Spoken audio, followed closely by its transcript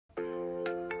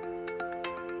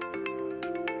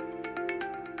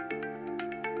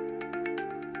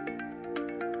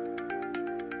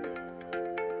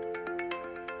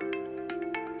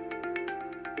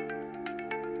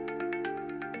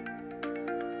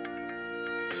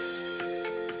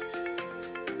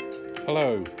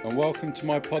Hello and welcome to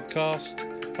my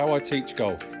podcast, How I Teach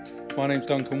Golf. My name's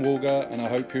Duncan Walger and I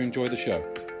hope you enjoy the show.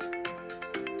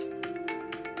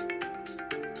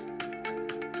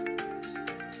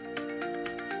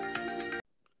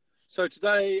 So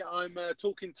today I'm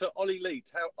talking to Ollie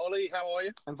Leet. Ollie, how are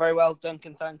you? I'm very well,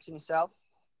 Duncan. Thanks, and yourself?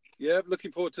 Yeah,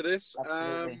 looking forward to this.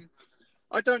 Absolutely.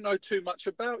 I don't know too much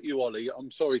about you, Ollie,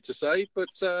 I'm sorry to say, but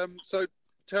so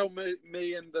tell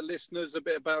me and the listeners a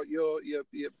bit about your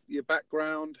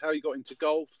background, how you got into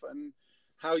golf and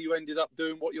how you ended up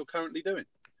doing what you're currently doing.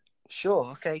 Sure.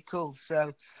 Okay, cool.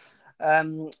 So,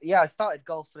 I started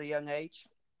golf at a young age,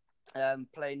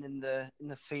 playing in the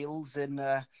fields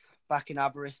back in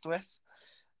Aberystwyth.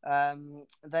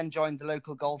 Then joined the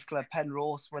local golf club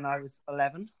Penrose when I was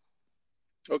 11.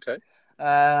 Okay.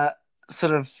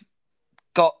 Sort of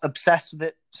got obsessed with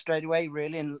it straight away,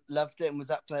 really, and loved it and was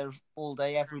up there all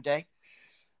day, every day.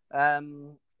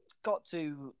 Got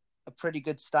to a pretty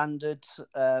good standard.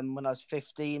 When I was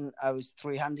 15, I was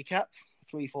 3-4 handicap.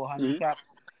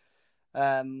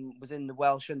 Was in the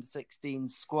Welsh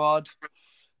under-16 squad.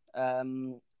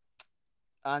 And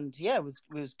yeah, it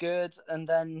was good. And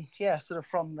then, sort of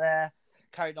from there,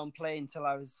 carried on playing until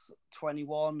I was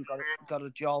 21, got a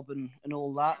job and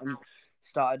all that, and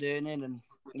started earning, and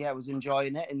was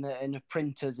enjoying it in the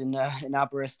printers in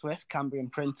Aberystwyth, Cambrian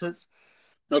Printers.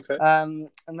 Okay. And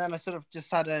then I sort of just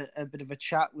had a bit of a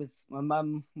chat with my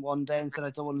mum one day and said,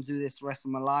 I don't want to do this the rest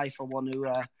of my life. I want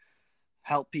to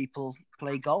help people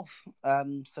play golf.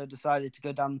 So decided to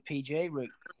go down the PGA route.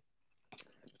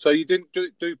 So you didn't do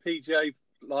PGA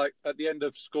like at the end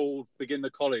of school, begin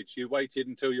the college. You waited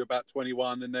until you're about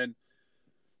 21 and then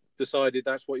decided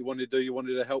that's what you wanted to do. You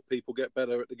wanted to help people get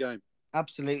better at the game.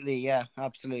 Absolutely, yeah,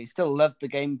 absolutely. Still loved the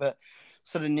game, but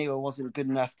sort of knew I wasn't good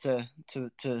enough to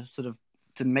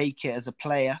make it as a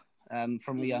player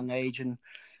from a young age, and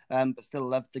but still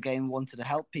loved the game, wanted to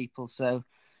help people. So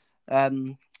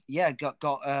finally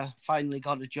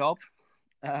got a job,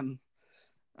 and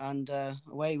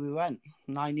away we went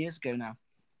 9 years ago now.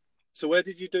 So where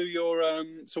did you do your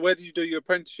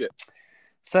apprenticeship?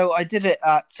 So I did it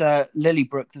at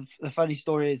Lillybrook. The funny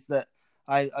story is that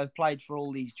I applied for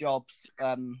all these jobs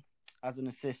as an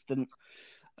assistant,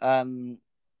 and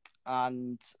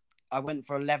I went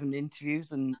for 11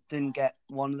 interviews and didn't get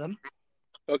one of them.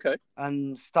 Okay.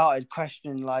 And started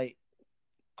questioning, like,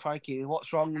 crikey,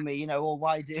 what's wrong with me? You know, or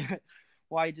why do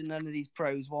none of these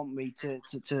pros want me to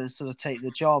sort of take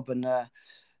the job? And I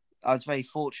was very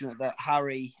fortunate that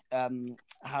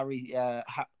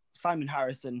Simon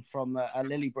Harrison from a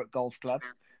Lillybrook Golf Club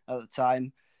at the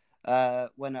time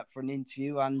went up for an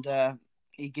interview, and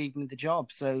he gave me the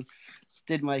job. So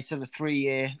did my sort of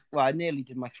 3-year. Well, I nearly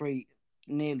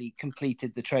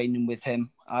completed the training with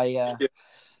him. I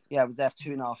was there for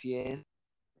 2.5 years.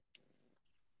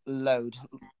 Learned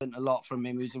a lot from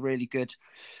him. He was a really good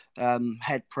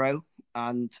head pro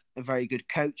and a very good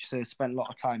coach. So I spent a lot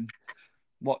of time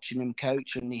watching him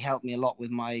coach, and he helped me a lot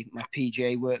with my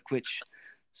PGA work, which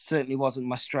certainly wasn't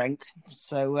my strength.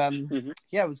 So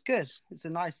it was good. It's a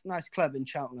nice club in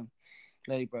Cheltenham,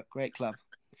 Lillybrook. Great club.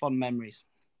 Fond memories.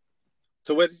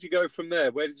 So where did you go from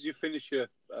there? Where did you finish your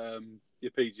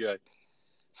PGA?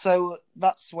 So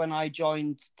that's when I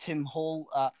joined Tim Hall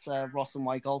at Ross and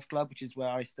Wye Golf Club, which is where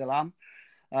I still am.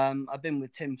 I've been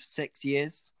with Tim for 6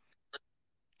 years.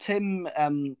 Tim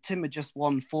had just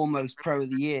won Foremost Pro of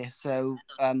the Year. So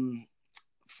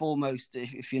Foremost,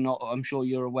 if you're not, I'm sure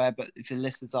you're aware, but if your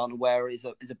listeners aren't aware, is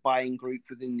a buying group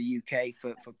within the UK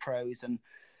for pros, and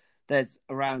there's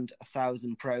around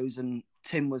 1,000 pros, and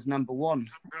Tim was number one.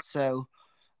 So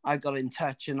I got in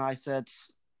touch and I said,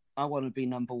 I want to be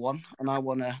number one and I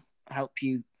want to help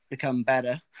you become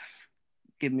better.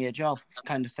 Give me a job,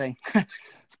 kind of thing. So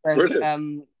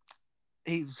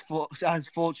I was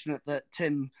fortunate that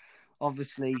Tim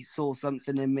obviously saw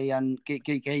something in me and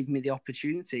gave me the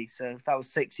opportunity. So that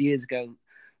was 6 years ago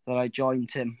that I joined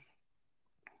Tim.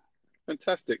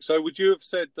 Fantastic. So would you have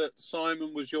said that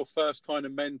Simon was your first kind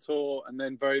of mentor, and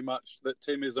then very much that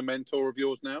Tim is a mentor of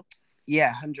yours now?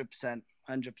 Yeah, 100%.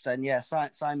 100%. Yeah,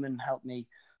 Simon helped me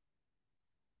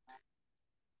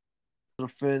sort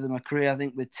of further my career, I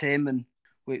think, with Tim, and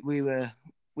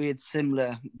we had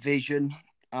similar vision.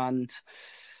 And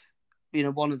you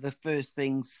know, one of the first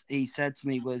things he said to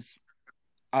me was,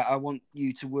 I want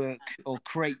you to work or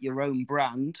create your own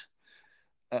brand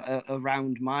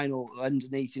around mine, or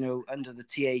underneath, you know, under the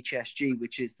THSG,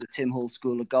 which is the Tim Hall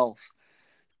School of Golf.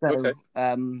 So,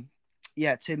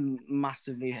 okay. Tim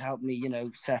massively helped me, you know,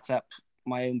 set up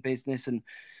my own business. And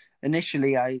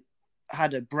initially I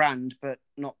had a brand, but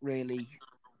not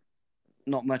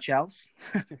much else,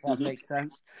 if that makes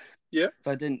sense. Yeah.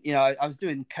 So I didn't, I was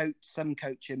doing some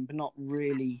coaching, but not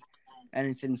really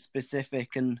anything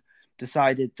specific, and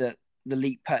decided that the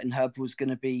Leap Putting Hub was going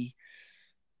to be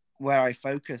where I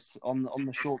focus on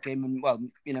the short game and, well,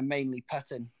 mainly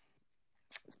putting.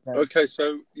 So, Okay,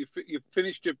 so you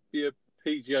finished your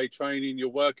PGA training. You're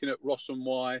working at Ross and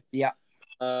Y. yeah.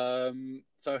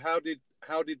 So how did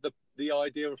the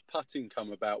idea of putting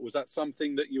come about? Was that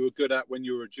something that you were good at when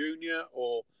you were a junior,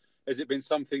 or has it been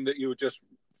something that you were just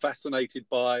fascinated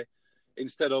by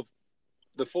instead of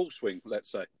the full swing,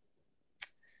 let's say?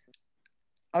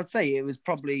 I'd say it was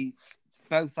probably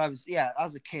both. As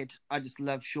a kid, I just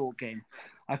loved short game.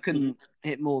 I couldn't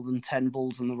hit more than 10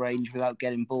 balls on the range without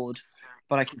getting bored,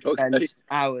 but I could spend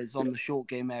hours on the short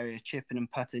game area, chipping and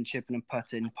putting,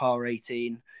 par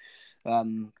 18,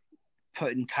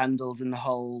 putting candles in the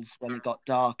holes when it got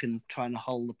dark and trying to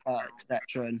hole the putt,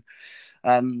 etc.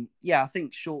 And I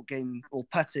think short game or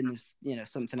putting is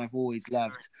something I've always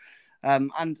loved,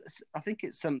 and I think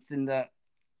it's something that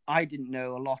I didn't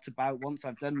know a lot about. Once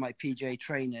I've done my PGA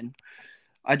training,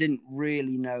 I didn't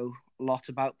really know a lot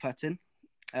about putting,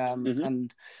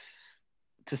 and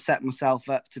to set myself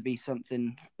up to be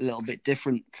something a little bit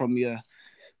different from your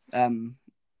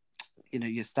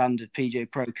your standard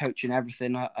PGA Pro coach and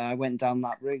everything, I went down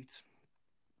that route.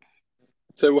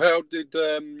 So what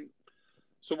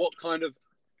kind of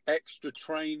extra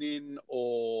training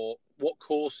or what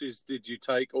courses did you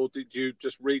take, or did you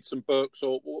just read some books,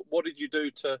 or what did you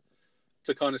do to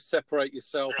kind of separate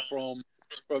yourself from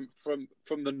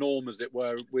the norm, as it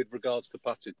were, with regards to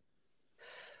putting?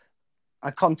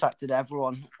 I contacted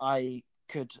everyone I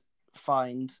could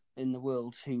find in the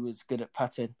world who was good at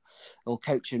putting or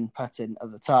coaching putting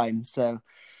at the time. So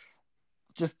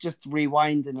just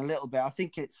rewinding a little bit, I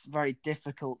think it's very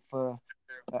difficult for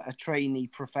a trainee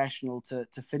professional to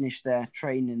finish their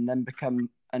training and then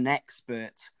become an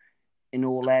expert in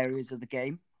all areas of the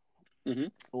game,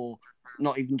 or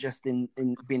not even just in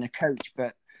being a coach,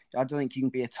 but I don't think you can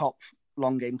be a top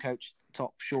long game coach,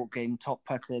 top short game, top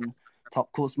putting,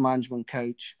 top course management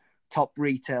coach, top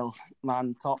retail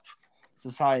man, top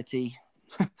society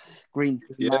green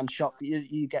man shop.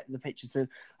 You get the picture. So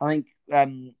I think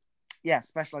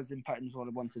specializing in putting is what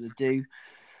I wanted to do.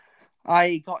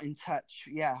 I got in touch.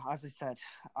 As I said,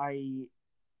 I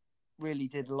really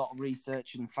did a lot of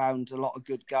research and found a lot of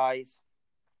good guys.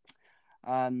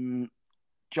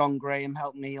 John Graham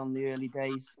helped me on the early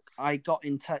days. I got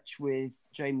in touch with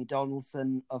Jamie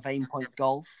Donaldson of Aimpoint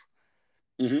Golf.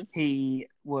 He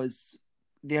was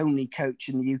the only coach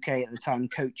in the UK at the time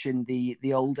coaching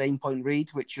the old Aimpoint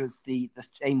Reed, which was the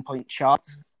Aimpoint chart.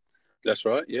 That's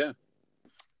right, yeah.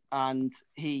 And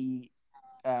he,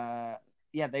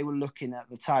 they were looking at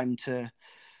the time to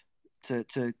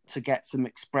get some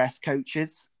express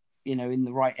coaches, in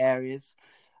the right areas.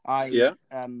 I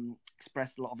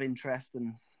expressed a lot of interest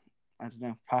and, I don't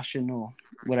know, passion or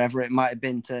whatever it might have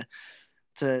been to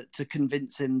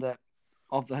convince him that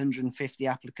of the 150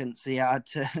 applicants he had,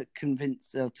 to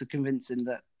convince him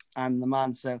that I'm the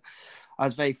man. So I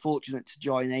was very fortunate to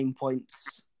join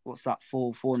Aimpoints. What's that,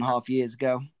 4.5 years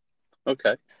ago?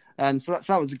 Okay. So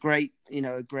that was a great,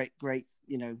 great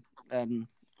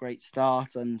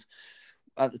start. And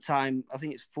at the time, I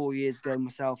think it's 4 years ago,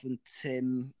 myself and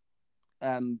Tim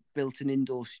built an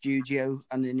indoor studio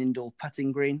and an indoor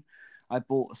putting green. I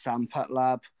bought a Sam Putt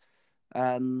Lab.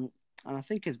 And I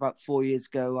think it's about 4 years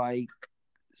ago, I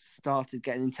started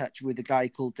getting in touch with a guy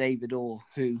called David Orr,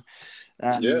 who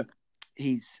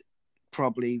he's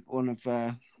probably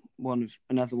another one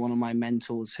of my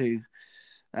mentors, who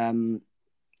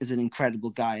is an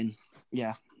incredible guy, and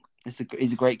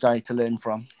he's a great guy to learn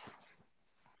from.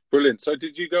 Brilliant. So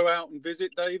did you go out and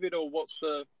visit David, or what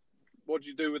did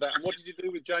you do with that? And what did you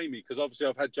do with Jamie? Because obviously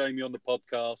I've had Jamie on the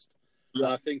podcast. Yeah.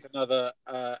 And I think another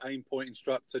Aimpoint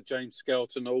instructor, James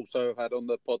Skelton, also have had on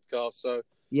the podcast. So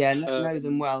know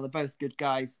them well. They're both good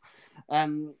guys.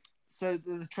 So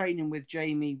the training with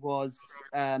Jamie was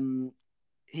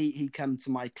he come to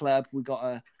my club. We got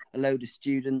a load of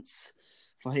students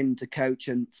for him to coach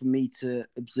and for me to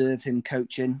observe him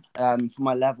coaching for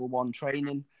my level 1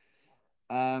 training.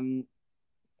 And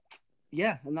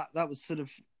that was sort of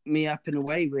me up and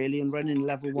away, really, and running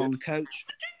level 1 coach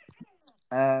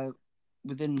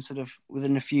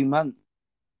within a few months.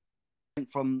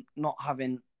 From not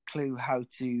having a clue how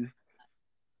to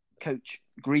coach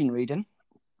green reading.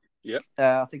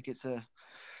 I think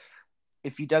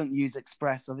if you don't use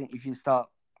Express, I think if you start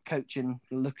coaching,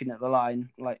 looking at the line,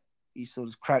 like you sort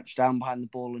of crouch down behind the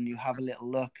ball and you have a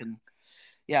little look. And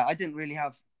I didn't really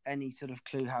have any sort of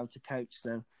clue how to coach.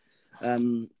 So,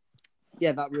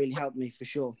 that really helped me for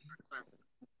sure.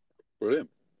 Brilliant.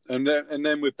 And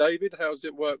then with David, how's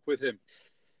it work with him?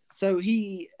 So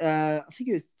he, I think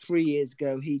it was 3 years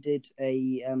ago, he did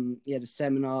he had a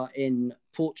seminar in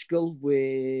Portugal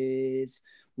with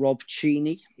Rob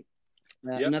Cheney,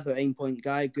 another Aimpoint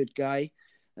guy, good guy.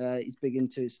 He's big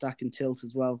into stack and tilt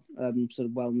as well. Sort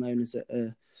of well known as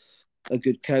a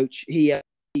good coach. He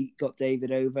got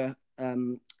David over,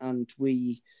 and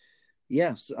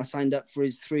I signed up for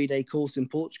his 3-day course in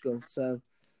Portugal. So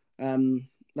that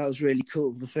was really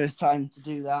cool. The first time to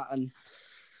do that, and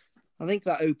I think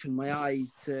that opened my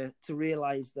eyes to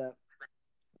realize that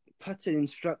putting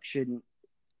instruction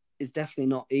is definitely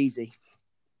not easy.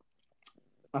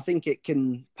 I think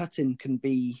putting can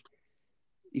be,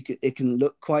 it can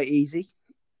look quite easy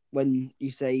when you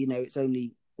say, it's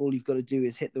only, all you've got to do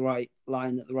is hit the right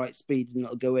line at the right speed and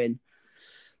it'll go in.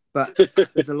 But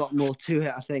there's a lot more to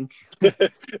it, I think.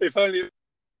 If only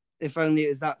it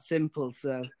was that simple.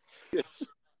 So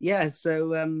yeah,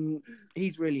 so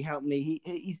he's really helped me.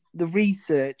 He's the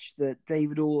research that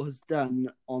David Orr has done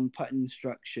on putting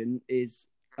instruction is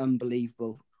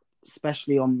unbelievable,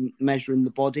 especially on measuring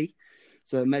the body.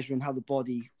 So measuring how the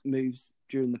body moves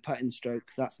during the putting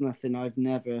stroke. That's nothing I've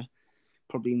never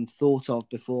probably even thought of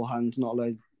beforehand, not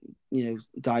alone,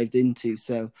 dived into.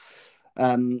 So,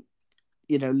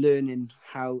 learning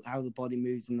how the body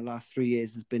moves in the last 3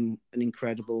 years has been an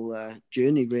incredible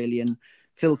journey, really. And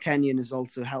Phil Kenyon has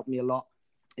also helped me a lot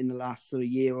in the last sort of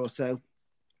year or so.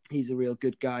 He's a real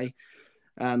good guy.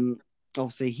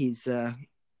 Obviously, he's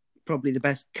probably the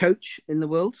best coach in the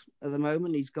world at the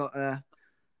moment. He's got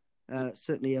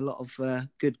certainly a lot of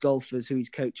good golfers who he's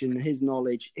coaching. His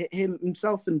knowledge,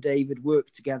 himself and David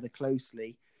work together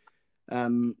closely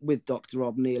with Dr.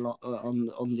 Rob Neal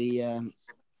on the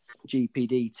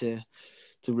GPD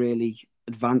to really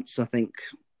advance, I think,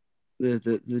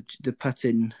 the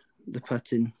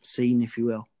putting scene, if you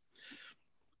will.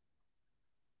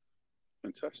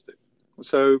 Fantastic.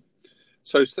 So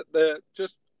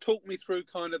just talk me through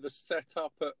kind of the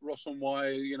setup at Ross and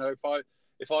Wye.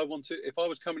 If I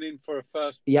was coming in for a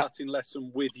first putting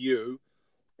lesson with you,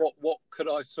 what could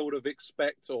I sort of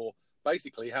expect, or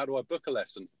basically how do I book a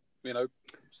lesson?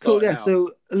 Cool. Yeah.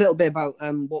 So a little bit about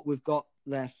what we've got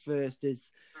there first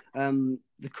is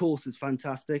the course is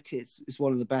fantastic. It's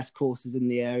one of the best courses in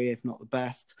the area, if not the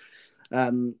best.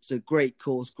 So great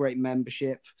course, great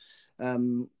membership.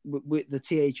 With the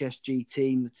THSG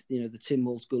team, the Tim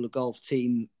Hall School of Golf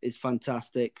team is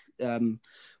fantastic.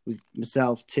 With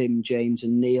myself, Tim, James,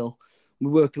 and Neil,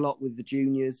 we work a lot with the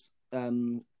juniors.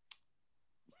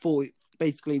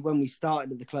 Basically, when we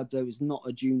started at the club, there was not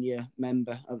a junior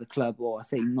member of the club, or I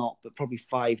say not, but probably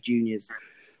 5 juniors,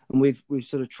 and we've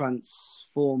sort of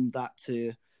transformed that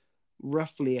to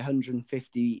roughly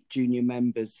 150 junior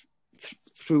members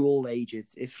through all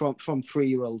ages, from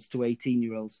 3-year-olds to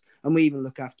 18-year-olds, and we even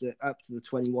look after up to the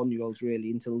 21-year-olds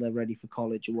really until they're ready for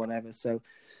college or whatever. So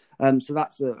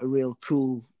that's a real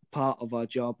cool part of our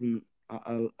job, and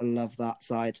I love that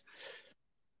side.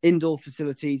 Indoor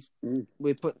facilities,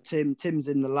 we put Tim's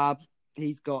in the lab.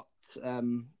 He's got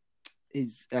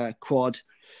his quad,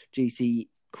 GC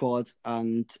quad,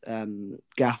 and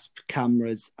GASP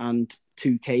cameras and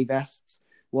 2 K vests,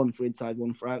 one for inside,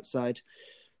 one for outside.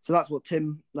 So that's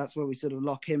where we sort of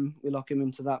lock him. We lock him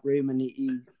into that room, and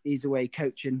he's away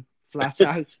coaching flat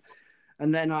out.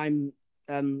 And then I'm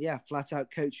flat out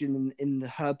coaching in the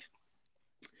hub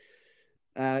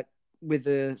with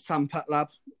the Sam Putt Lab,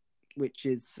 which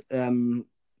is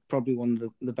probably one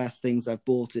of the best things I've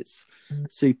bought. It's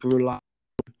super reliable,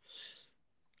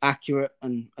 accurate,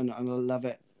 and I love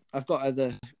it. I've got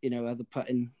other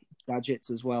putting gadgets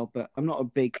as well, but I'm not a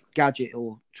big gadget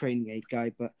or training aid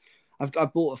guy. But I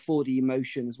bought a 4D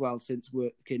Motion as well since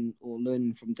working or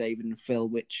learning from David and Phil,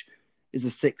 which is a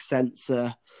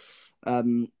 6-sensor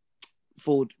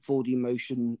 4D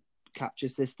Motion capture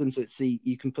system. So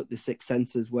you can put the 6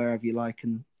 sensors wherever you like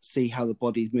and see how the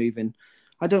body's moving.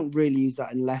 I don't really use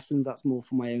that in lessons. That's more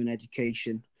for my own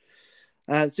education.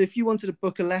 So if you wanted to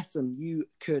book a lesson, you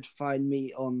could find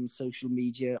me on social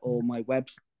media or my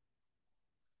website,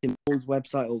 Tim Hall's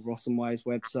website or Ross and Wye's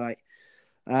website.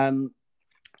 I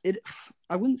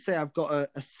wouldn't say I've got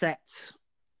a set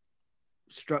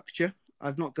structure.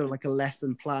 I've not got like a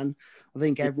lesson plan. I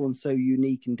think everyone's so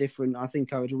unique and different. I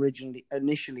think I would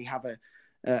initially have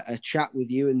a chat with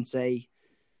you and say,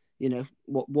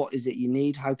 what is it you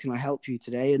need? How can I help you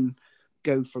today? And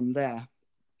go from there.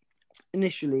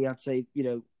 Initially, I'd say,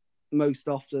 most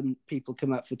often people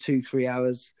come up for 2-3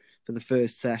 hours for the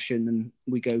first session, and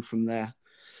we go from there.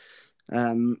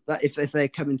 That if they're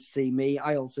coming to see me,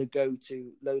 I also go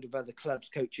to a load of other clubs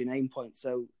coaching aim point.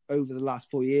 So over the last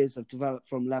 4 years, I've developed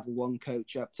from level 1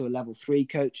 coach up to a level 3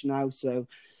 coach now. So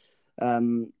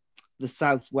the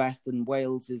southwest and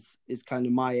Wales is kind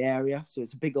of my area. So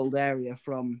it's a big old area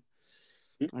from,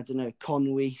 I don't know,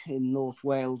 Conwy in North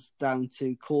Wales down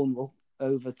to Cornwall,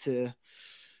 over to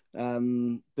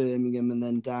Birmingham, and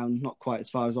then down not quite as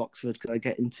far as Oxford, because I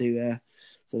get into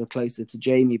sort of closer to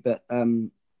Jamie, but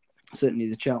certainly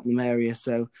the Cheltenham area.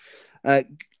 So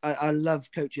I love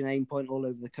coaching aim point all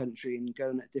over the country and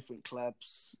going at different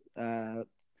clubs.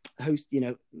 Host,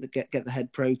 get the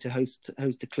head pro to host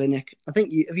a clinic. I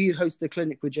think you hosted a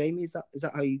clinic with Jamie. Is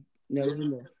that how you know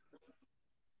him? Or?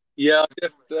 Yeah,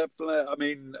 definitely. I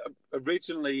mean,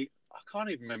 originally, I can't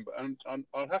even remember, and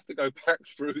I'll have to go back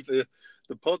through the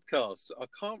podcast. I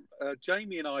can't.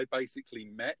 Jamie and I basically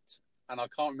met, and I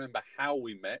can't remember how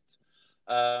we met.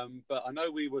 But I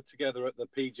know we were together at the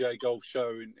PGA Golf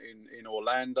Show in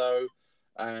Orlando,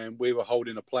 and we were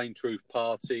holding a Plain Truth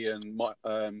party, and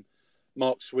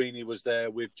Mark Sweeney was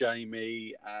there with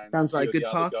Jamie and sounds like a good the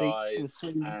party. guys.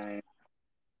 And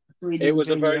it was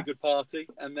a very good party,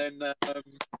 and then I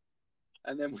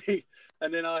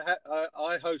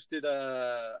hosted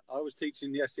I was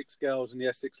teaching the Essex girls and the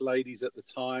Essex ladies at the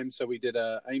time, so we did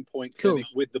a aim point clinic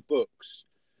with the books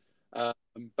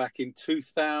back in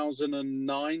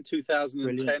 2009,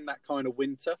 2010. Brilliant. That kind of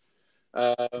winter.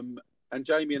 And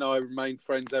Jamie and I remained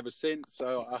friends ever since.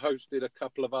 So I hosted a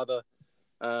couple of other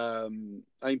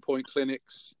aim point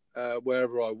clinics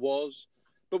wherever I was,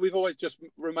 but we've always just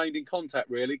remained in contact,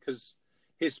 really, because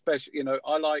his special,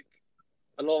 I like,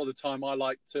 a lot of the time I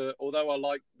like to, although I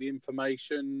like the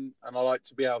information and I like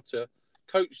to be able to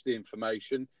coach the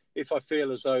information, if I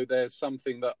feel as though there's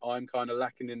something that I'm kind of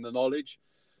lacking in the knowledge,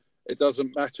 it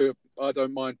doesn't matter. I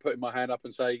don't mind putting my hand up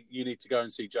and say, you need to go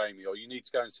and see Jamie, or you need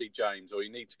to go and see James, or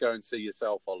you need to go and see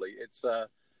yourself, Ollie. It's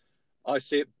I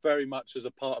see it very much as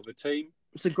a part of a team.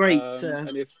 It's a great,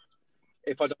 and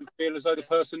if I don't feel as though the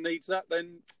person needs that,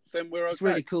 then we're okay. It's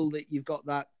really cool that you've got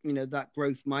that, that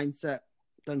growth mindset,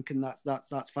 Duncan.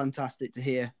 That's fantastic to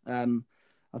hear. I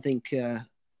think a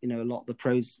lot of the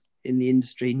pros in the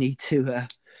industry need to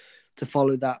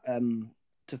follow that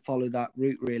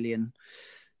route, really. And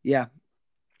yeah,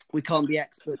 we can't be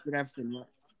experts at everything, right?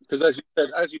 Because as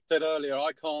you said earlier,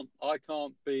 I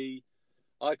can't be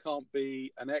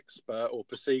an expert or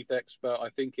perceived expert, I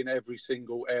think, in every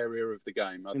single area of the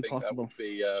game. Impossible.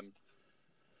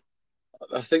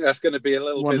 I think that's going to be a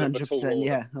little 100%, bit of a tall order.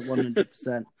 Yeah,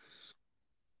 100%.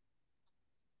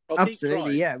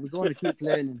 Absolutely, yeah. We're going to keep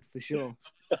learning for sure.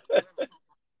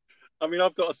 I mean,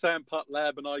 I've got a sand putt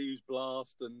lab and I use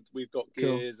Blast, and we've got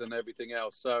gears and everything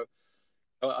else. So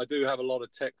I do have a lot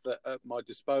of tech at my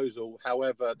disposal.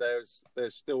 However, there's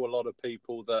still a lot of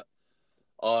people that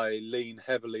I lean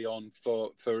heavily on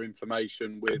for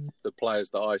information with the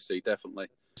players that I see, definitely.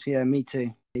 Yeah, me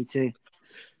too.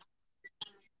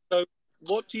 So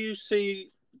what do you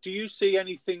see? Do you see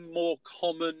anything more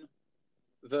common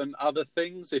than other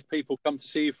things if people come to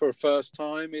see you for a first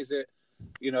time? Is it,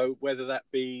 whether that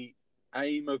be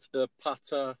aim of the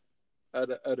putter at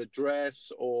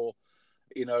address, or,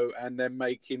 and then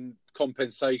making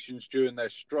compensations during their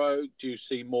stroke? Do you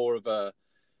see more of a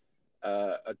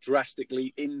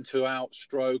drastically into out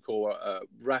stroke, or a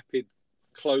rapid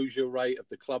closure rate of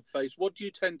the club face? What do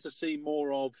you tend to see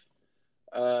more of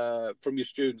from your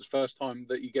students first time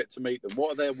that you get to meet them?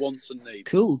 What are their wants and needs?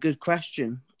 Cool, good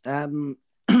question.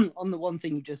 On the one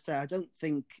thing you just said, I don't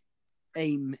think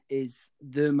aim is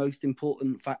the most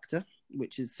important factor,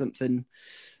 which is something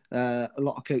a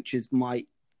lot of coaches might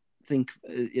think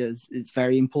is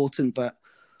very important, but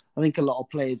I think a lot of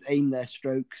players aim their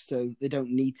stroke, so they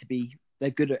don't need to be.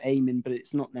 They're good at aiming, but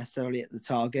it's not necessarily at the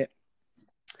target.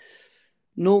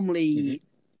 Normally,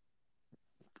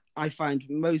 I find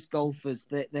most golfers,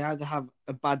 they either have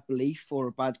a bad belief or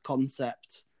a bad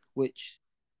concept, which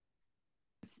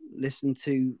listened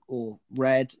to or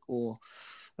read or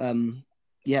been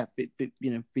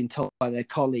told by their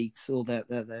colleagues or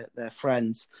their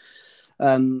friends,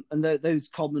 and those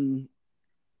common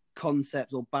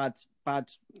concepts or bad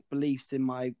beliefs, in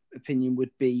my opinion,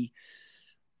 would be,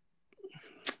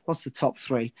 what's the top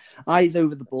three? Eyes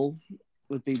over the ball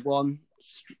would be one.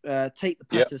 Take the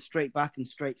putter straight back and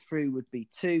straight through would be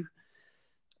two,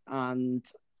 and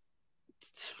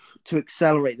to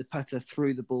accelerate the putter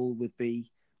through the ball would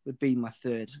be my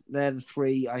third. They're the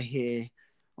three I hear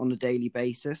on a daily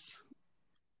basis.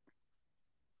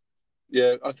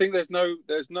 Yeah, I think there's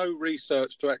no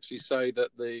research to actually say that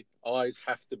the eyes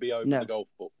have to be over the golf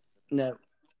ball. No.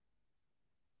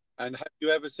 And have you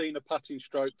ever seen a putting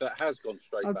stroke that has gone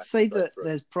straight I'd back? say Straight that through?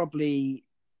 there's probably,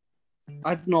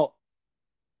 I've not,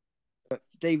 but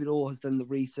David Orr has done the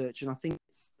research, and I think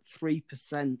it's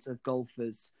 3% of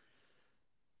golfers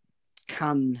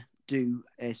can do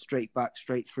a straight back,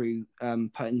 straight through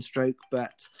putting stroke,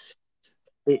 but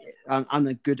and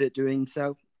are good at doing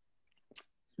so.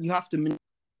 You have to,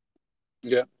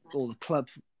 or the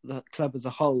club as a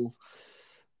whole,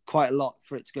 quite a lot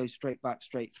for it to go straight back,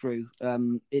 straight through.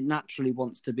 It naturally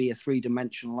wants to be a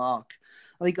 3-dimensional arc.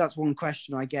 I think that's one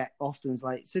question I get often is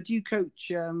like, so do you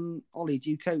coach, Ollie,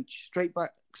 do you coach straight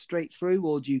back, straight through,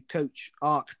 or do you coach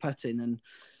arc putting? And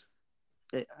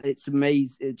it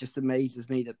just amazes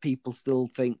me that people still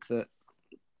think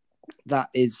that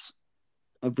is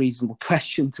a reasonable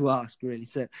question to ask, really.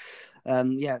 So, for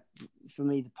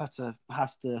me, the putter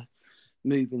has to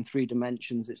move in 3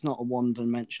 dimensions. It's not a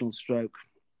 1-dimensional stroke.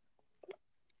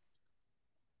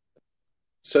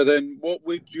 So then, what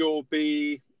would your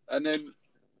be? And then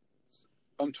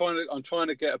I'm trying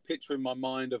to get a picture in my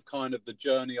mind of kind of the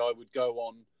journey I would go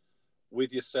on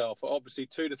with yourself. Obviously,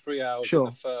 2 to 3 hours Sure. in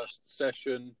the first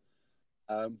session,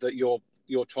 that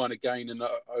you're trying to gain an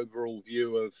overall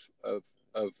view of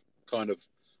kind of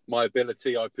my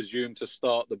ability, I presume, to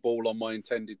start the ball on my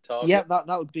intended target. Yeah, that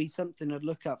would be something I'd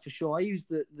look at for sure. I use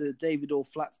the David Orr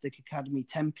Flat Stick Academy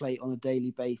template on a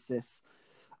daily basis.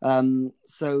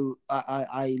 So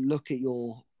I look at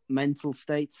your mental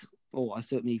state, or I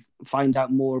certainly find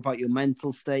out more about your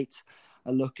mental state. I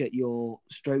look at your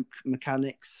stroke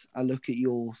mechanics. I look at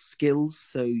your skills,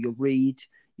 so your read,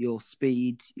 your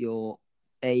speed, your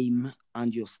aim,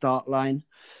 and your start line.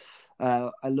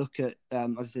 I look at,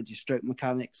 as I said, your stroke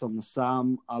mechanics on the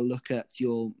SAM. I look at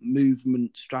your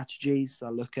movement strategies. I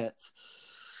look at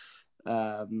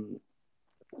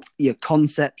your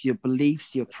concepts, your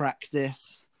beliefs, your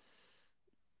practice,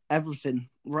 everything.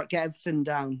 Get everything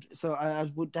down. So I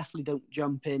would definitely don't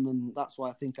jump in, and that's why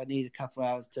I think I need a couple of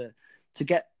hours to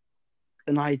get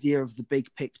an idea of the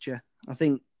big picture. I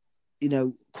think,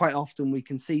 quite often we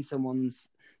can see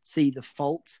see the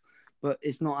fault, but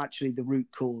it's not actually the root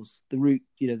cause. The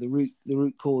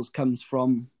root cause comes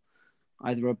from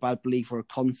either a bad belief or a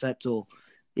concept, or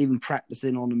even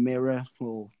practicing on a mirror,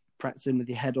 or practicing with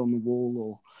your head on the wall,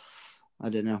 or I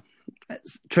don't know,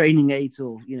 training aids,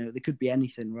 or there could be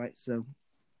anything, right? So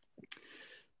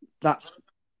that's.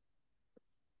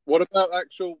 What about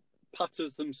actual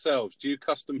putters themselves? Do you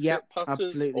custom fit putters?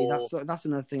 Absolutely. That's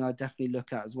another thing I definitely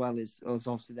look at as well. Is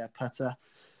obviously their putter.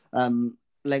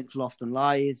 Length, loft, and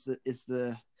lie is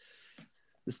the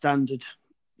standard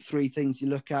 3 things you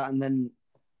look at, and then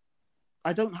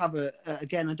I don't have a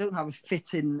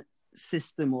fitting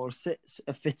system or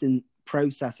a fitting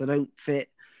process. I don't fit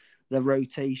the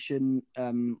rotation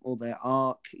or their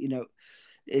arc.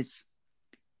 It's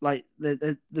like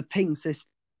the ping system.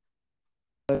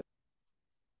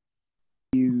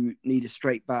 You need a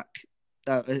straight back.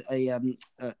 A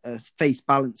face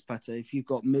balance putter. If you've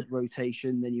got mid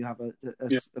rotation, then you have a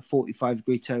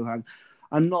 45-degree toe hang.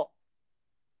 I'm not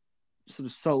sort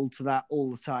of sold to that all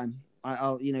the time.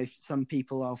 I'll some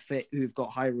people I'll fit who've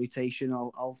got high rotation,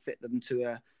 I'll fit them to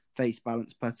a face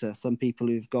balance putter. Some people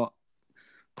who've got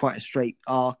quite a straight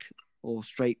arc or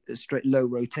straight low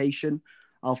rotation,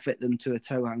 I'll fit them to a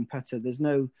toe hang putter. There's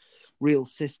no real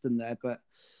system there, but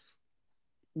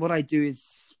what I do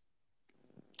is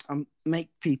make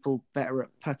people better at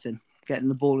putting, getting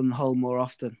the ball in the hole more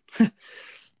often.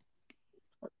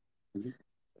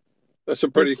 That's a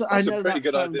pretty good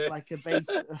idea. Sounds like a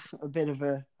bit of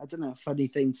a, I don't know, funny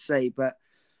thing to say, but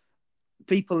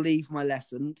people leave my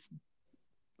lessons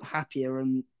happier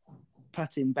and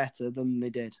putting better than they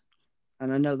did.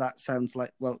 And I know that sounds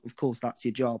like, well, of course that's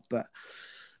your job, but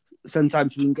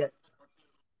sometimes we can get.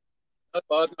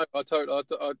 I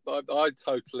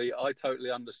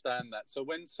totally understand that. So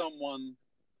when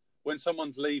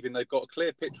someone's leaving, they've got a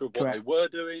clear picture of what Correct. they were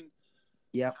doing,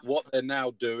 yeah, what they're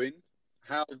now doing,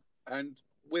 how, and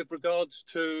with regards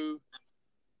to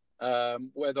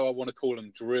whether I want to call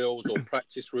them drills or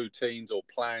practice routines or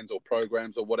plans or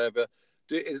programs or whatever,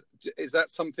 is that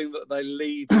something that they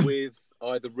leave with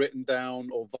either written down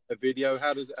or via video?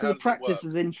 How does the practice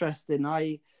is interesting.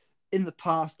 In the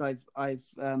past, I've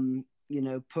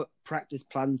put practice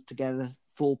plans together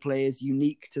for players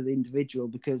unique to the individual,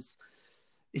 because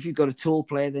if you've got a tour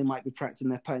player, they might be practicing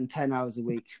their putting 10 hours a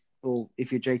week, or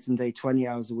if you're Jason Day, 20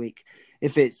 hours a week.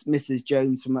 If it's Mrs.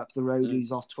 Jones from up the road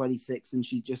who's off 26 and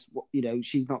she just,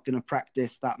 she's not going to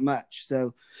practice that much.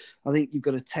 So I think you've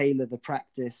got to tailor the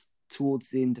practice towards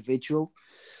the individual.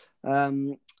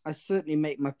 I certainly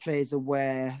make my players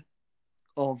aware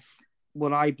of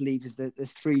what I believe is that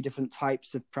there's 3 different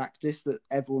types of practice that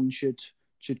everyone should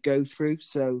go through.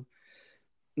 So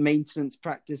maintenance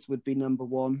practice would be number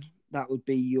 1. That would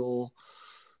be your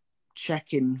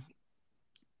checking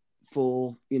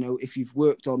for, if you've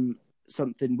worked on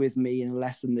something with me in a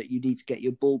lesson that you need to get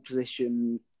your ball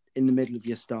position in the middle of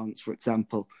your stance, for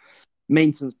example.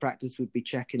 Maintenance practice would be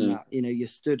checking that, you're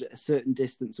stood at a certain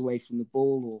distance away from the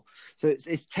ball, or so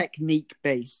it's technique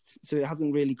based. So it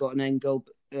hasn't really got an end goal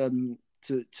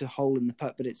to hole in the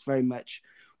putt, but it's very much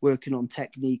working on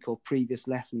technique or previous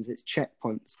lessons. It's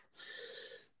checkpoints.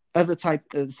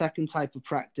 The second type of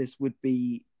practice would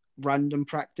be random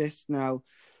practice. Now,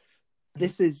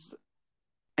 this is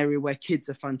an area where kids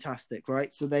are fantastic,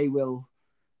 right? So they will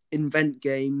invent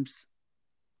games,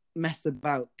 mess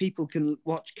about. People can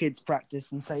watch kids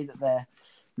practice and say that they're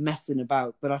messing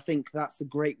about, but I think that's a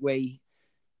great way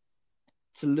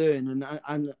to learn.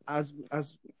 And as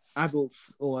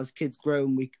adults, or as kids grow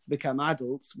and we become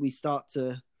adults, we stop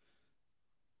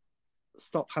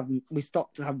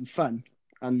having fun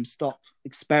and stop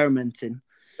experimenting.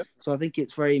 Yep. So I think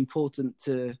it's very important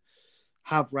to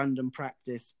have random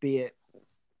practice, be it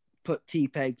put tee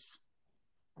pegs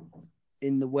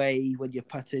in the way when you're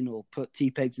putting, or put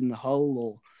tee pegs in the hole,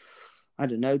 or I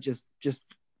don't know, just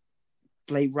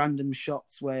play random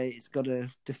shots where it's got to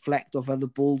deflect off other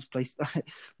balls.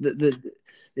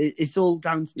 It's all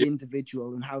down to the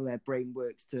individual and how their brain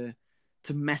works to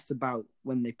mess about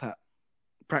when they putt.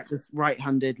 Practice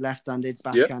right-handed, left-handed,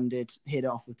 backhanded, hit it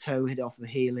off the toe, hit it off the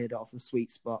heel, hit it off the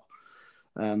sweet spot.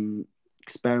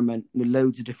 Experiment with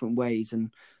loads of different ways, and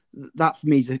that for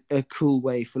me is a cool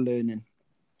way for learning.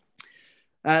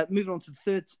 Moving on to the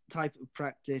third type of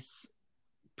practice,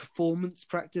 performance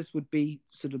practice would be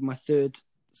sort of my third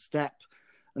step,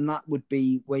 and that would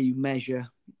be where you measure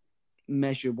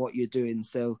what you're doing.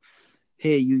 So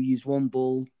here you use one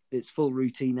ball, it's full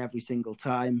routine every single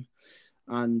time,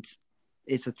 and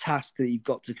it's a task that you've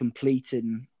got to complete,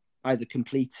 in either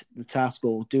complete the task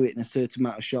or do it in a certain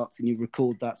amount of shots, and you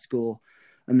record that score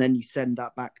and then you send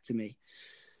that back to me.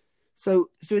 So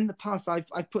in the past,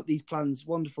 I've put these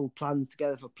wonderful plans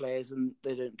together for players, and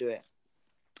they don't do it.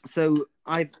 So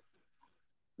I've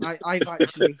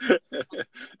actually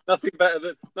nothing better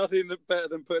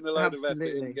than putting a load of effort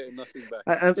in and getting nothing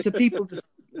back. So people just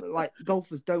like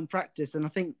golfers don't practice, and I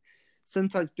think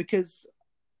sometimes because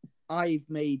I've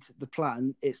made the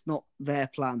plan, it's not their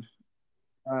plan,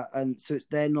 and so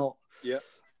they're not. Yeah.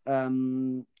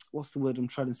 What's the word I'm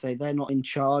trying to say? They're not in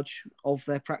charge of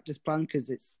their practice plan, because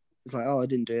it's like, oh, I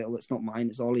didn't do it. Well, it's not mine.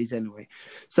 It's Ollie's anyway.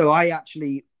 So I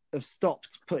actually have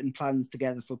stopped putting plans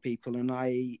together for people, and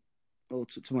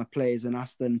to my players, and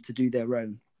ask them to do their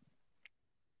own.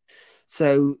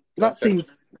 So that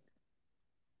seems,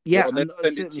 and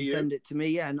certainly send it to me.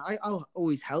 Yeah, and I'll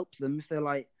always help them if they're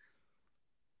like,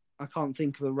 I can't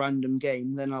think of a random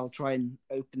game, then I'll try and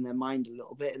open their mind a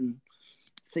little bit, and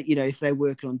if they're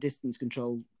working on distance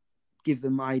control, give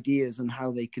them ideas on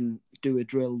how they can do a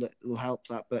drill that will help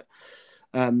that. But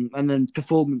and then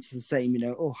performance is the same.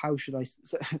 How should I?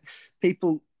 So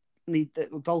people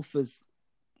golfers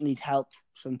need help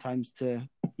sometimes to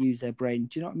use their brain.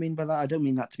 Do you know what I mean by that? I don't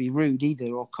mean that to be rude either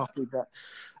or cocky, but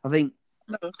I think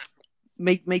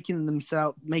making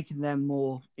them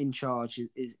more in charge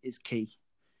is key.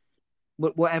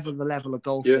 Whatever the level of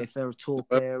golfer, if they're a tour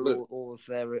player or if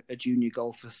they're a junior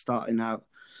golfer starting out,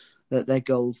 that their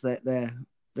goals they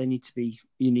need to be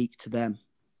unique to them.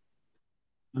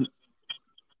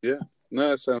 Yeah,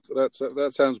 no,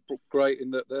 that sounds great.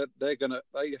 In that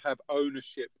they have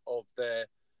ownership of their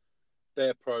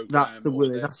program. That's the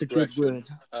word. That's a good word.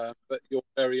 But you're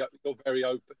very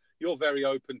open. You're very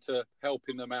open to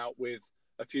helping them out with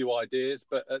a few ideas.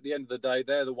 But at the end of the day,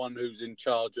 they're the one who's in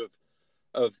charge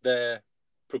of their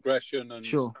progression and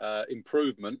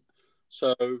improvement.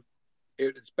 So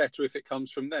it's better if it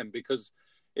comes from them, because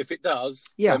if it does,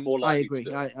 they're more likely.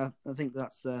 I agree. I think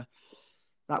that's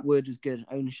that word is good.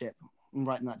 Ownership. I'm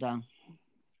writing that down.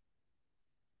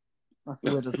 That's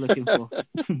the word I was looking for.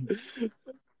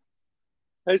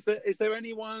 Is there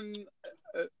anyone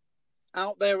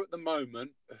out there at the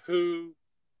moment who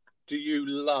do you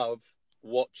love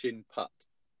watching putt?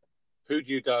 Who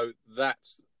do you go, that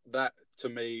to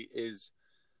me is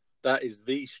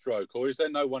the stroke? Or is there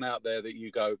no one out there that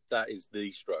you go, that is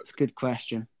the stroke? It's a good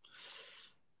question.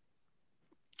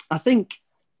 I think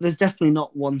there's definitely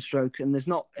not one stroke, and there's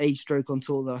not a stroke on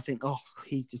tour that I think, oh,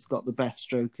 he's just got the best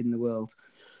stroke in the world.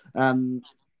 For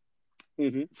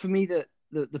me,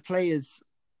 the players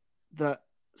that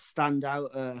stand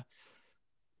out are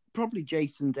probably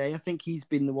Jason Day. I think he's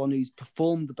been the one who's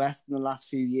performed the best in the last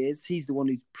few years. He's the one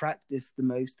who's practiced the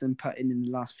most and putting in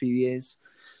the last few years.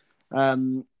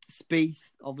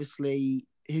 Spieth, obviously,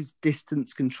 his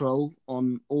distance control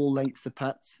on all lengths of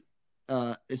putts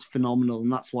is phenomenal,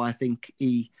 and that's why I think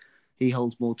he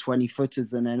holds more 20-footers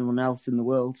than anyone else in the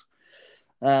world.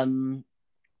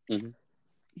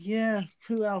 Yeah,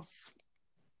 who else?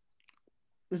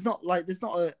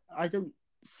 I don't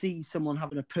see someone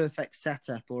having a perfect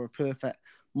setup or a perfect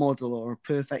model or a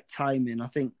perfect timing. I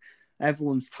think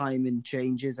everyone's timing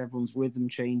changes, everyone's rhythm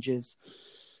changes.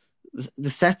 The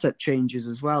setup changes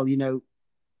as well. You know,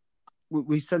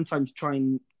 we sometimes try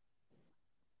and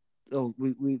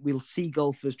we'll see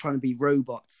golfers trying to be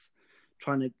robots,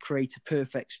 trying to create a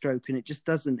perfect stroke, and it just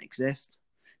doesn't exist.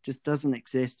 Just doesn't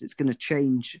exist. It's going to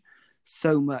change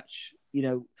so much. You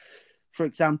know, for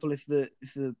example, if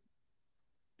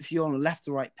you're on a left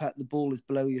to right putt, the ball is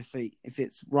below your feet. If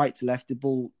it's right to left, the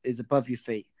ball is above your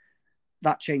feet.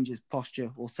 That changes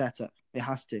posture or setup. It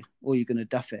has to, or you're going to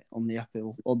duff it on the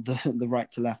uphill or the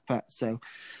right to left putt. So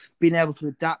being able to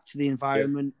adapt to the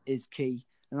environment is key.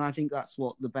 And I think that's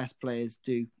what the best players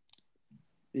do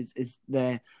is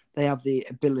they have the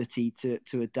ability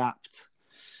to adapt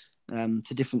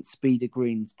to different speed of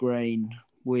greens, grain,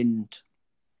 wind,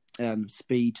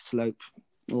 speed, slope,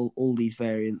 all these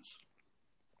variants,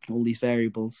 all these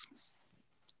variables.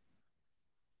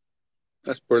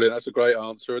 That's brilliant. That's a great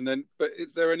answer. And then, but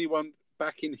is there anyone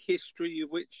back in history of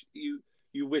which you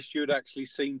wish you'd actually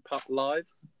seen putt live?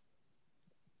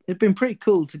 It'd been pretty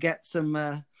cool to get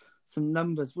some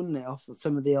numbers, wouldn't it, off of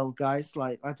some of the old guys,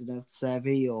 like, I don't know,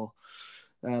 Seve or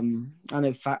I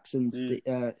know Faxon's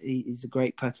he's a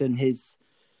great putter, and his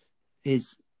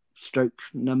stroke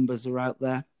numbers are out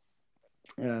there,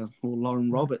 or Lauren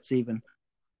Roberts even.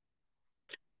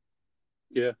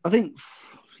 Yeah, I think,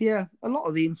 a lot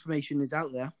of the information is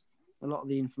out there. And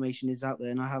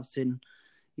I have seen,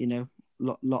 you know,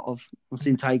 I've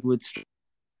seen Tiger Woods.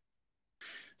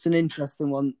 It's an interesting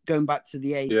one. Going back to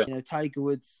the aim, you know, Tiger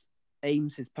Woods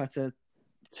aims his putter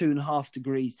 2.5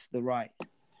 degrees to the right,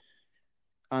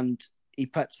 and he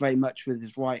putts very much with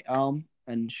his right arm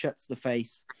and shuts the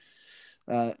face.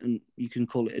 And you can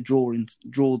call it a draw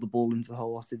the ball into the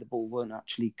hole. Obviously, the ball won't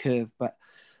actually curve, but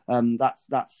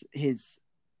that's his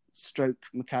stroke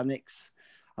mechanics.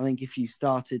 I think if you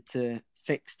started to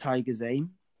fix Tiger's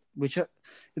aim, which would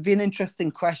be an interesting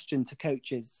question to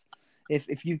coaches,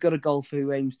 if you've got a golfer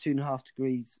who aims 2.5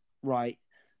 degrees right,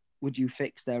 would you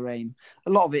fix their aim? A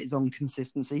lot of it is on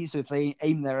consistency. So if they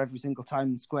aim there every single time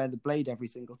and square the blade every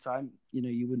single time, you know,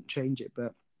 you wouldn't change it.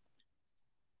 But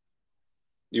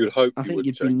you would hope. I think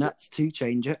you'd be nuts to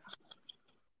change it.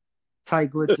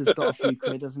 Tiger Woods has got a few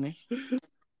quid, hasn't he?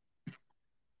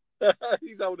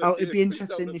 It'd be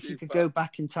interesting if you could go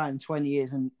back in time 20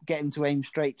 years and get him to aim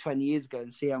straight 20 years ago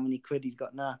and see how many quid he's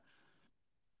got now.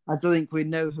 I don't think we'd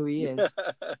know who he is.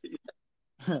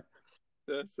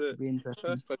 That's it. Be interesting.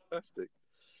 That's fantastic.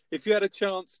 If you had a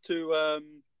chance to, I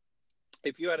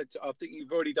think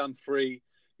you've already done three.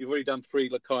 You've already done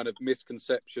three kind of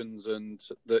misconceptions and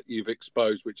that you've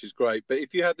exposed, which is great. But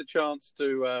if you had the chance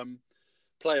to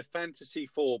play a fantasy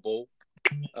 4-ball,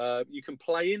 you can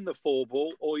play in the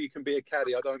 4-ball or you can be a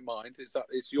caddy. I don't mind.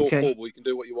 It's your 4-ball. You can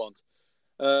do what you want.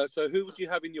 So who would you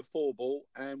have in your 4-ball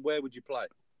and where would you play?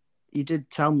 You did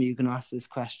tell me you were going to ask this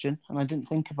question, and I didn't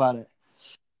think about it.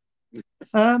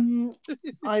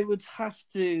 I would have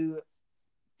to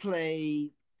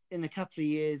play in a couple of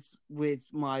years with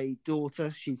my daughter.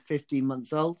 She's 15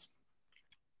 months old,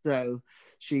 so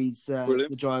she's the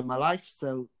joy of my life.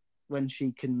 So when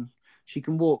she can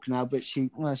walk now, but she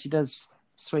does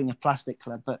swing a plastic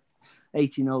club, but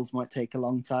 18-olds might take a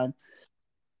long time.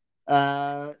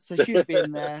 So she would be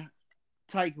in there.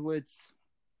 Tiger Woods,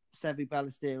 Seve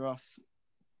Ballesteros.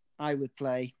 I would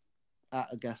play at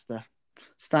Augusta.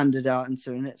 Standard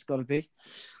answer, and it's got to be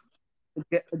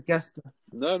Augusta.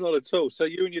 No, not at all. So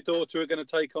you and your daughter are going to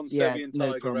take on Seve and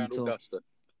Tiger around Augusta.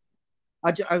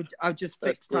 I just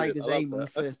fixed Tiger's aim on the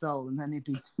first hole, and then he'd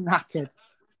be knackered.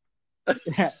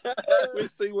 Yeah. We'll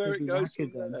see where it goes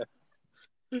from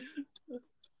there.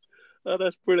 Oh,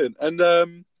 that's brilliant.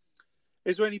 And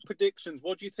is there any predictions?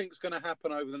 What do you think is going to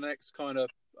happen over the next kind of,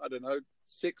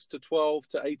 6 to 12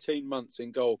 to 18 months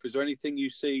in golf? Is there anything you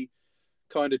see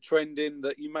kind of trending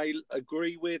that you may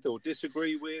agree with or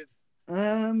disagree with?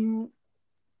 I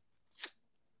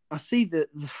see that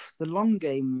the long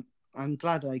game, I'm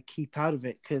glad I keep out of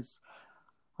it because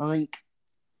I think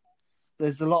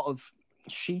there's a lot of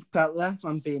sheep out there.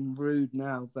 I'm being rude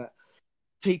now, but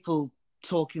people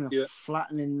talking of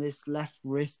flattening this left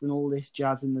wrist and all this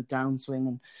jazz in the downswing,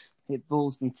 and It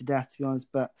bores me to death, to be honest.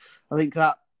 But I think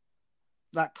that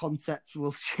concept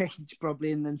will change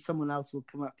probably, and then someone else will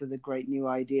come up with a great new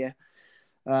idea.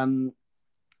 I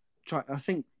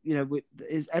think,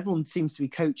 everyone seems to be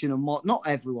coaching a model. Not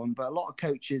everyone, but a lot of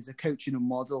coaches are coaching a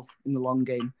model in the long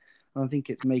game. And I think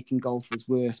it's making golfers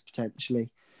worse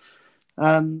potentially.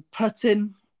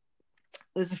 Putting,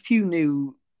 there's a few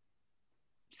new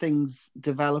things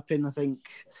developing, I think,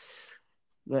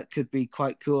 that could be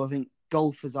quite cool. I think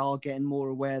golfers are getting more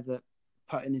aware that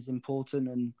putting is important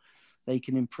and they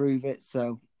can improve it.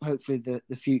 So hopefully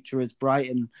the future is bright.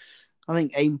 And I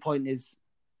think aim point is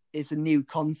a new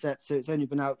concept. So it's only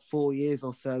been out 4 years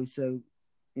or so. So,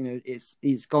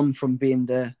 it's gone from being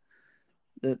the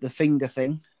finger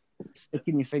thing,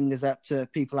 sticking your fingers up, to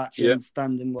people actually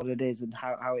understanding what it is and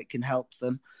how it can help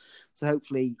them. So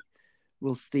hopefully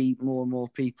we'll see more and more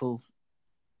people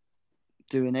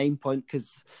doing aim point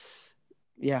because,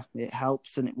 it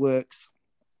helps and it works.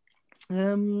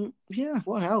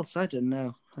 What else? I don't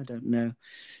know.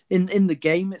 In the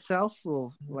game itself,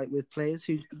 or like with players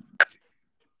who.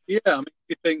 Yeah, I mean,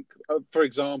 you think, for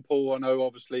example, I know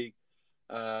obviously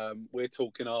we're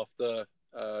talking after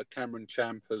Cameron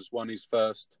Champ has won his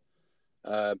first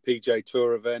PGA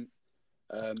Tour event.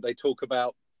 They talk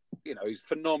about, he's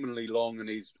phenomenally long and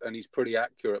he's pretty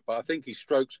accurate, but I think his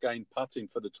strokes gained putting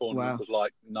for the tournament was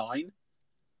like 9.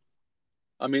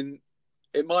 I mean,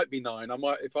 it might be 9. I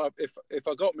might, if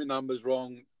I got my numbers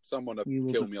wrong, someone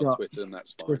will kill me on Twitter, and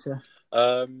that's fine. Twitter.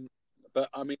 But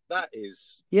I mean, that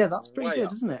is that's pretty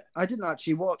good, isn't it? I didn't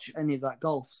actually watch any of that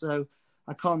golf, so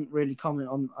I can't really comment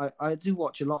on. I do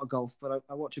watch a lot of golf, but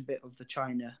I watch a bit of the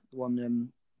China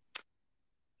one.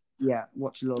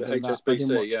 Watch a little bit of that. I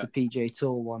didn't watch the PGA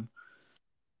Tour one.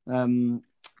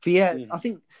 I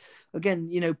think again,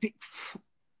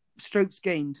 strokes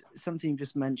gained, something you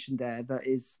just mentioned there, that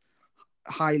is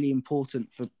highly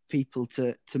important for people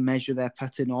to measure their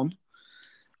putting on.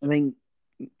 I think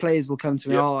players will come to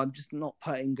me, I'm just not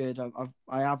putting good.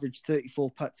 I average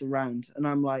 34 putts a round, and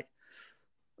I'm like,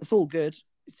 it's all good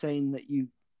saying that you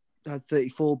had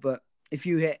 34, but if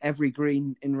you hit every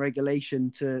green in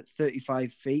regulation to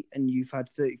 35 feet and you've had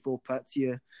 34 putts,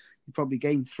 you probably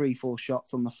gained 3-4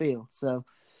 shots on the field. So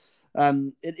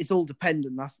it's all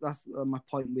dependent. That's my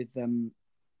point with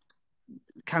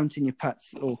counting your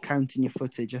putts or counting your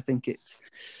footage. I think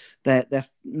they're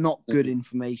not good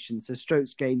information. So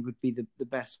strokes gained would be the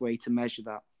best way to measure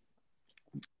that.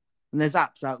 And there's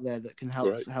apps out there that can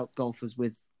help golfers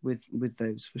with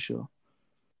those for sure.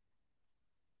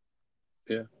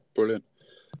 Yeah, brilliant.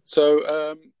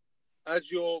 So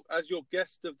as your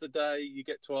guest of the day, you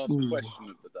get to ask a question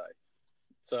of the day.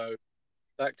 So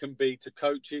that can be to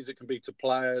coaches, it can be to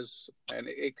players, and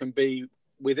it can be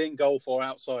within golf or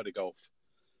outside of golf.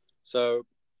 So,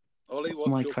 Ollie, what's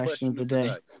my your question of the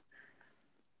day?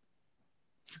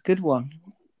 It's a good one.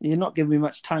 You're not giving me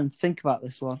much time to think about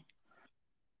this one.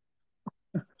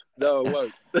 No, I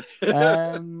won't.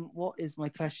 What is my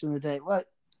question of the day? Well,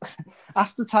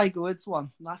 ask the Tiger Woods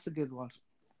one. That's a good one.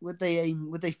 Would they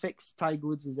fix Tiger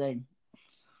Woods' aim?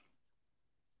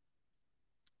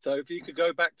 So if you could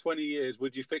go back 20 years,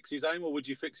 would you fix his aim or would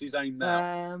you fix his aim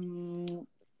now?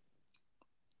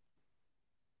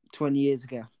 20 years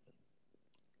ago.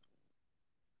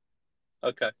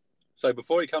 Okay. So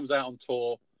before he comes out on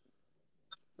tour,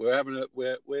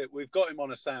 we've got him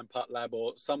on a sand putt lab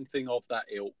or something of that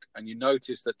ilk, and you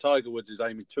notice that Tiger Woods is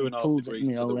aiming 2.5 degrees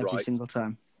to the right every single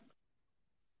time.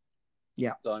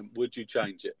 Yeah. Would you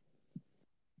change it?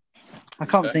 I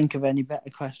can't think of any better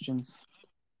questions.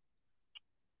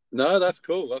 No, that's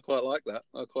cool. I quite like that.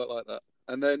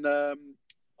 And then,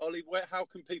 Ollie, how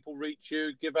can people reach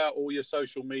you? Give out all your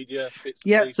social media bits.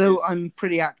 So I'm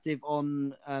pretty active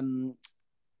on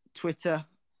Twitter,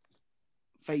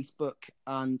 Facebook,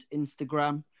 and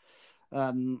Instagram.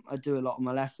 I do a lot of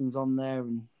my lessons on there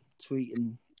and tweet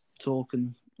and talk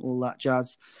and all that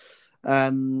jazz.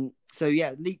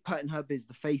 Elite Putting Hub is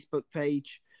the Facebook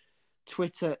page.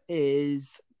 Twitter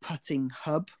is Putting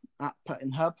Hub,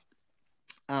 @Putting Hub.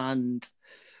 And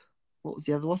what was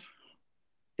the other one?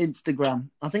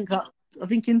 Instagram. I think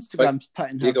Instagram's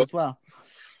Putting Hub as well.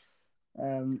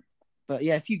 But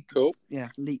if you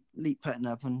Elite Putting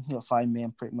Hub, and you'll find me.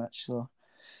 I'm pretty much so.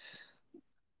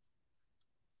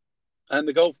 And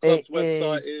the golf club's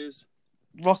website is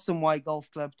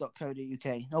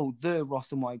rossandwhygolfclub.co.uk. Oh, the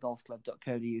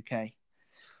rossandwhygolfclub.co.uk.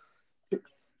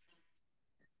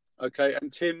 Okay,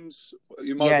 and Tim's,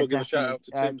 you might as well give a shout out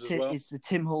to Tim's as well. It's the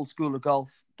Tim Hall School of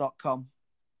Golf.com.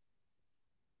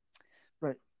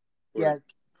 Right. Brilliant.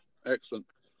 Excellent.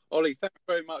 Ollie, thank you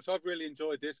very much. I've really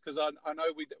enjoyed this because I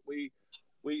know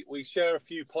we share a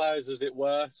few players, as it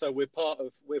were. So we're part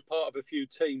of a few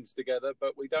teams together,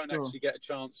 but we don't Sure. actually get a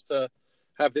chance to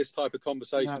have this type of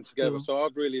conversation That's together. cool. So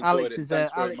I've really enjoyed it. Thanks very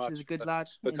Alex much is a good lad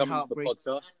for in coming on the Hartbury.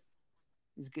 podcast.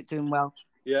 He's good, doing well.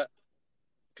 Yeah.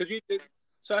 Could you?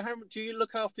 So how do you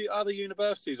look after other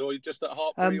universities, or are you just at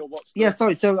Hartbury, or what's? Yeah,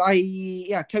 sorry. So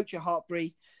I coach at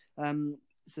Hartbury.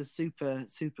 It's a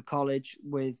super college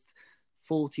with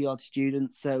 40 odd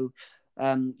students. So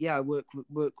I work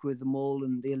with them all,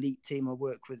 and the elite team I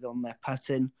work with on their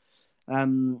putting.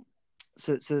 It's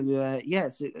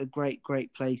a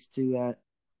great place to.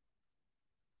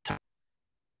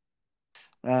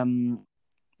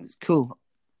 It's cool.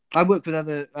 I work with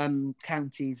other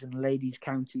counties and ladies'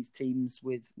 counties teams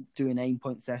with doing aim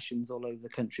point sessions all over the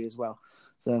country as well.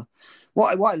 So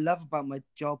what I love about my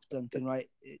job, Duncan, right?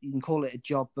 You can call it a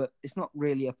job, but it's not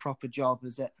really a proper job,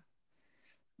 is it?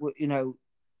 You know,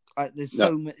 there's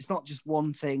so much. It's not just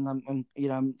one thing.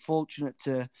 I'm fortunate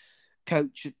to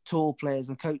coach tour players.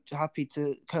 I'm happy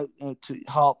to coach to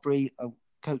Hartbury. I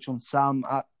coach on Sam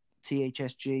at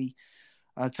THSG.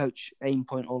 I coach aim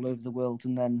point all over the world,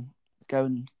 and then go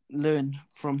and learn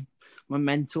from my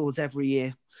mentors every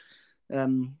year,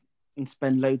 and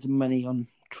spend loads of money on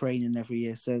training every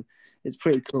year. So it's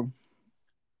pretty cool.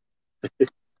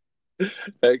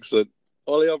 Excellent,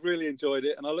 Ollie. I've really enjoyed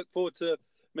it, and I look forward to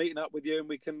meeting up with you, and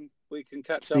we can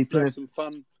catch up and have some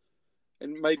fun,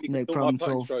 and maybe no sort problem my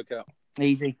putting stroke out.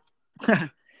 Easy.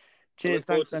 Cheers,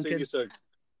 thanks, Duncan. See you soon.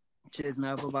 Cheers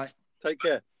now. Bye bye. Take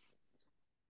care.